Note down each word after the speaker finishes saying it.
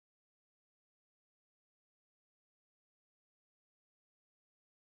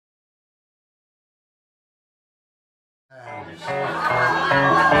Well,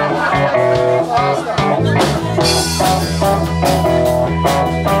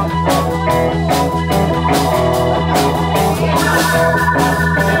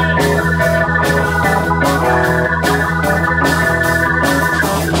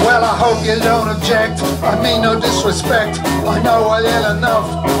 I hope you don't object. I mean no disrespect. I know I ain't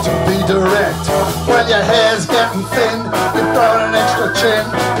enough to be direct. Well, your hair's getting thin. You've got an extra chin.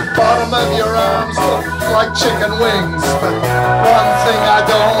 The bottom of your arms look like chicken wings. But one thing I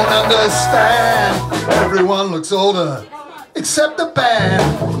don't understand, everyone looks older except the band.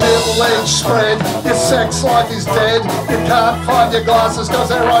 Middle-aged spread, your sex life is dead. You can't find your glasses cause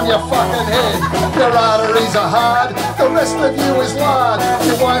they're on your fucking head. Your arteries are hard, the rest of you is lard.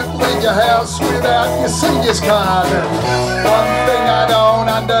 You won't leave your house without your senior's card. And one thing I don't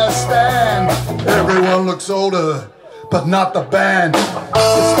understand, everyone looks older, but not the band.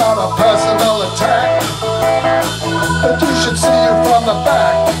 It's not a personal attack, but you should see you from the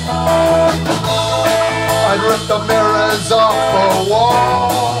back. I'd rip the mirrors off the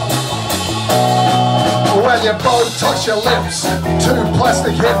wall. Well, you Botox your lips, two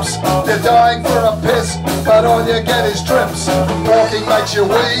plastic hips. You're dying for a piss, but all you get is drips. Walking makes you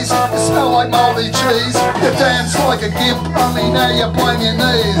wheeze, you smell like mouldy cheese. You dance like a gimp, only now you blame your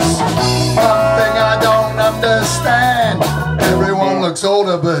knees. One thing I don't understand, everyone looks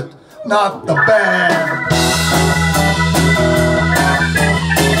older, but not the band.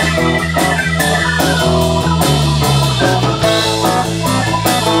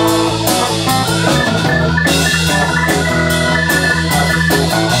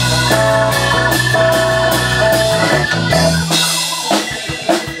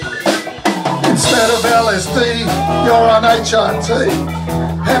 Instead of LSD, you're on HRT.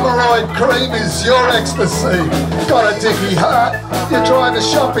 Hemorrhoid cream is your ecstasy. Got a dicky heart, you drive a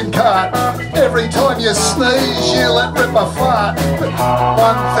shopping cart. Every time you sneeze, you let rip a fart. But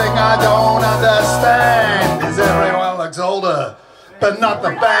one thing I don't understand is everyone looks older, but not the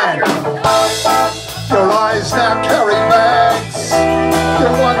band. Your eyes now carry bags.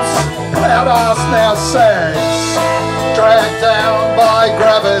 Your once proud ass now sags, dragged down by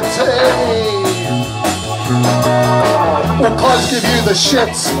gravity. Well, clothes give you the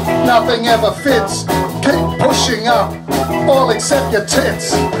shits, nothing ever fits. Keep pushing up, all except your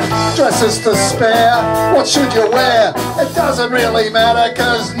tits. Dresses to spare, what should you wear? It doesn't really matter,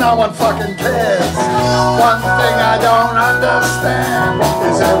 cause no one fucking cares. One thing I don't understand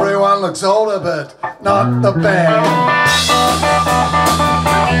is everyone looks older, but not the band.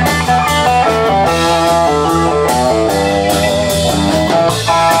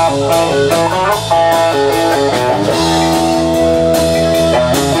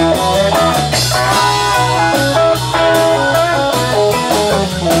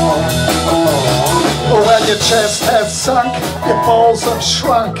 Well, your chest has sunk, your balls have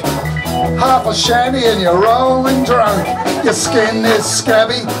shrunk. Half a shandy and you're rolling drunk. Your skin is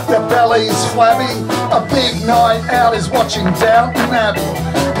scabby, your belly's flabby. A big night out is watching Downton Abbey.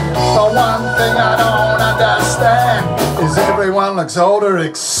 The one thing I don't understand is everyone looks older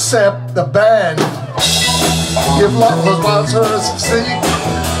except the band. You've lost a physique,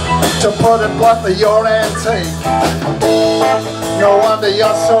 to put it bluntly, you're antique. No wonder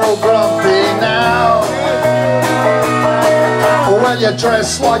you're so grumpy now. Well, you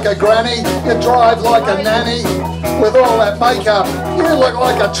dress like a granny, you drive like a nanny. With all that makeup, you look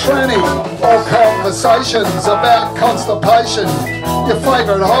like a tranny. All conversations about constipation. Your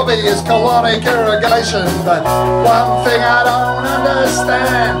favourite hobby is colonic irrigation. But one thing I don't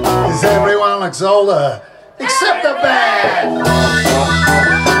understand is everyone looks older except the band.